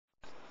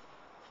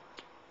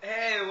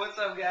what's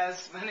up,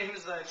 guys? My name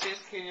is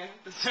Chase Kenya.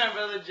 This is my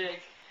brother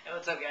Jake. Hey,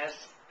 what's up, guys?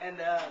 And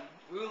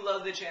we would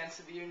love the chance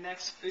to be your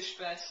next Fish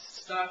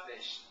Fest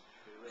Starfish.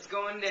 It's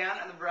going down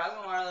at the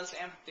Brazil Wireless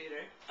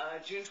Amphitheater,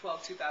 June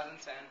 12,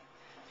 2010.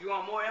 If you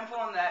want more info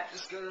on that,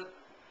 just go to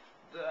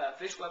the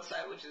Fish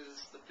website, which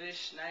is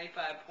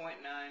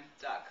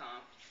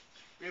thefish95.9.com.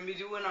 We're going to be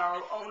doing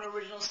our own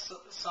original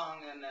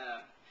song, and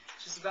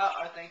it's just about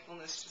our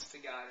thankfulness just to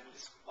God and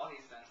just all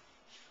He's done.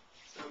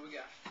 So here we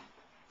go.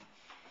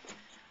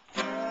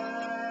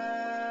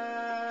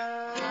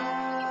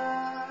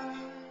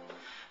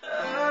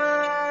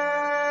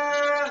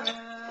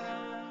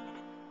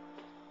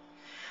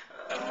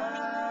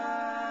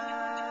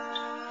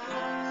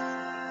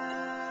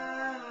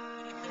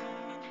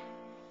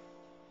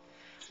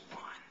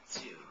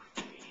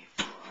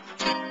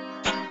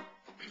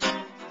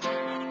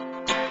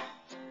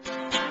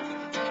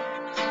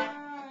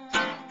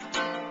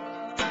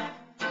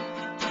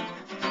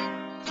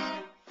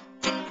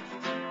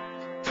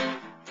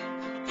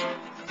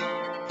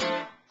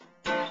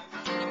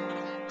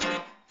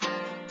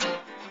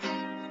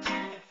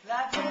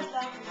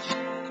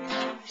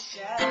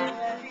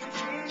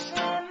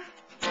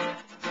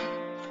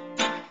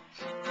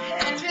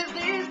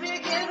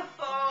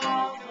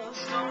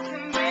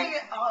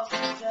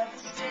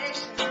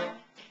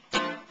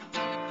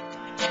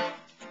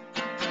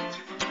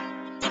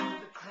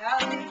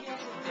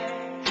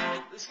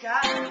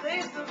 Sky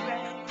replace the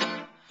rain,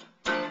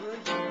 will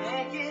you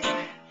make it?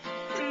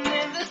 And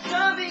then the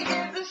sun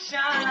begins to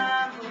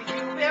shine, will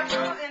you bear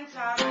fruit in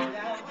time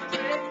that will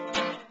break?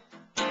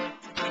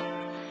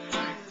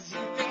 'Cause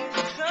you made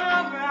the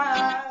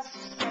sunrise,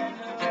 you send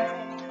the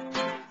rain.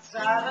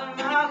 Inside of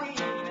my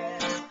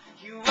weakness,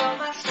 you are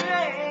my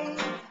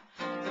strength,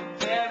 the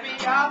very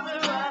author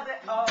of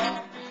it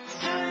all.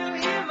 Still you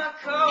hear my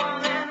call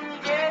and I'm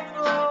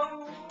grateful.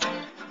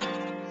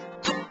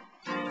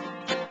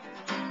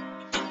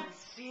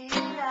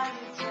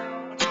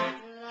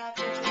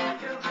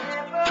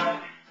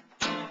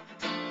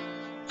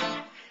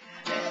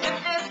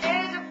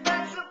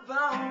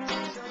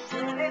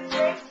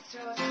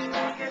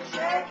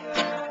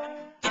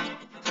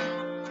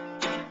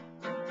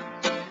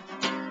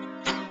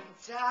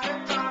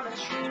 Tired on the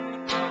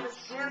tree, all the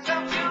sins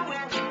I'm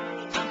doing to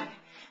me.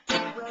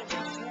 Will you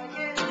take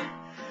it?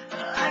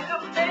 Like a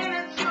flame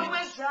into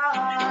his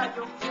heart.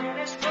 You'll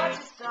finish what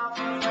you start,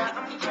 but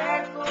I'm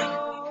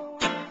grateful.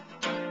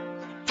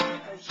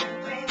 As you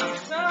made the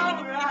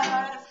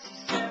sunrise, you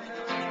sent the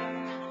rain.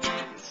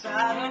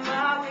 Inside of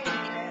my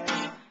weakness,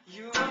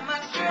 you are my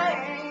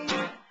strength,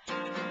 the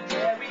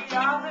very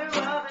author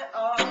of it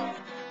all.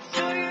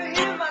 So you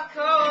hear my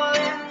call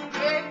and I'm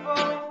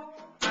grateful.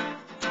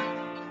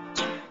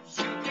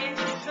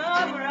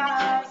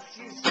 Sunrise,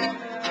 you send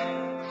the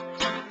rain.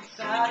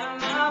 Inside of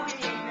my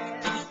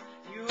weakness,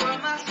 you are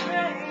my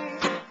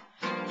strength,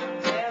 the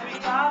very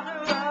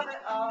author of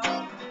it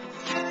all.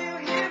 Still you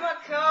hear my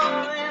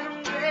call and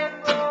I'm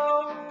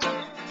grateful.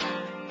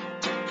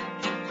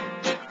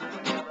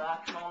 Whenever I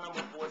call, no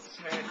more voices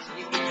heard. So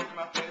you give me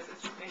my prayers,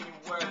 it's in your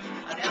word.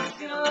 I never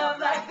seen a love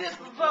like this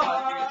before. I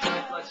feel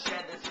your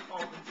bloodshed, this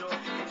open door.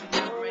 It's a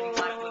never-ending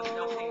life with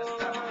no king of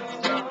stuff.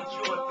 It's love and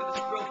joy for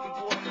this broken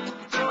boy.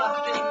 So I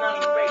sit on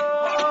your breaking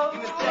heart. You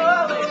can take the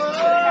place, you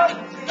should have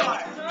to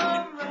start.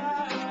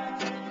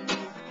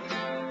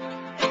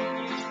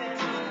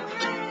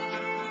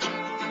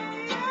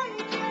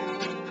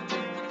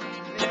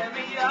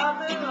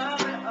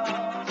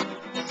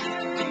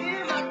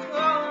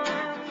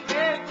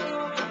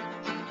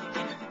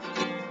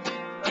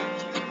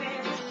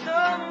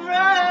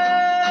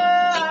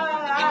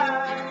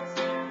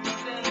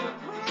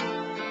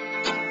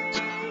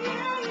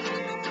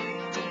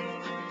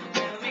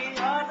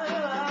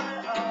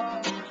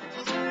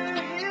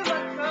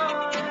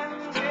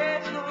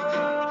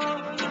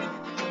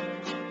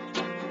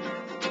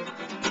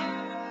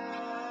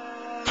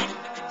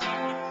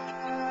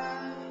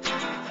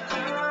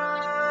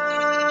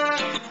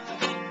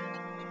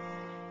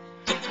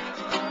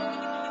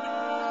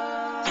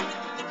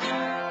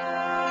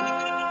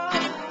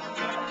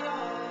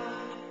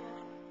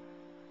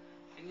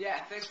 Yeah,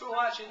 thanks for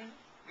watching.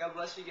 God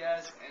bless you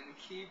guys, and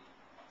keep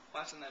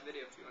watching that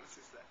video if you want to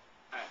see that.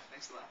 Alright,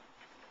 thanks a lot.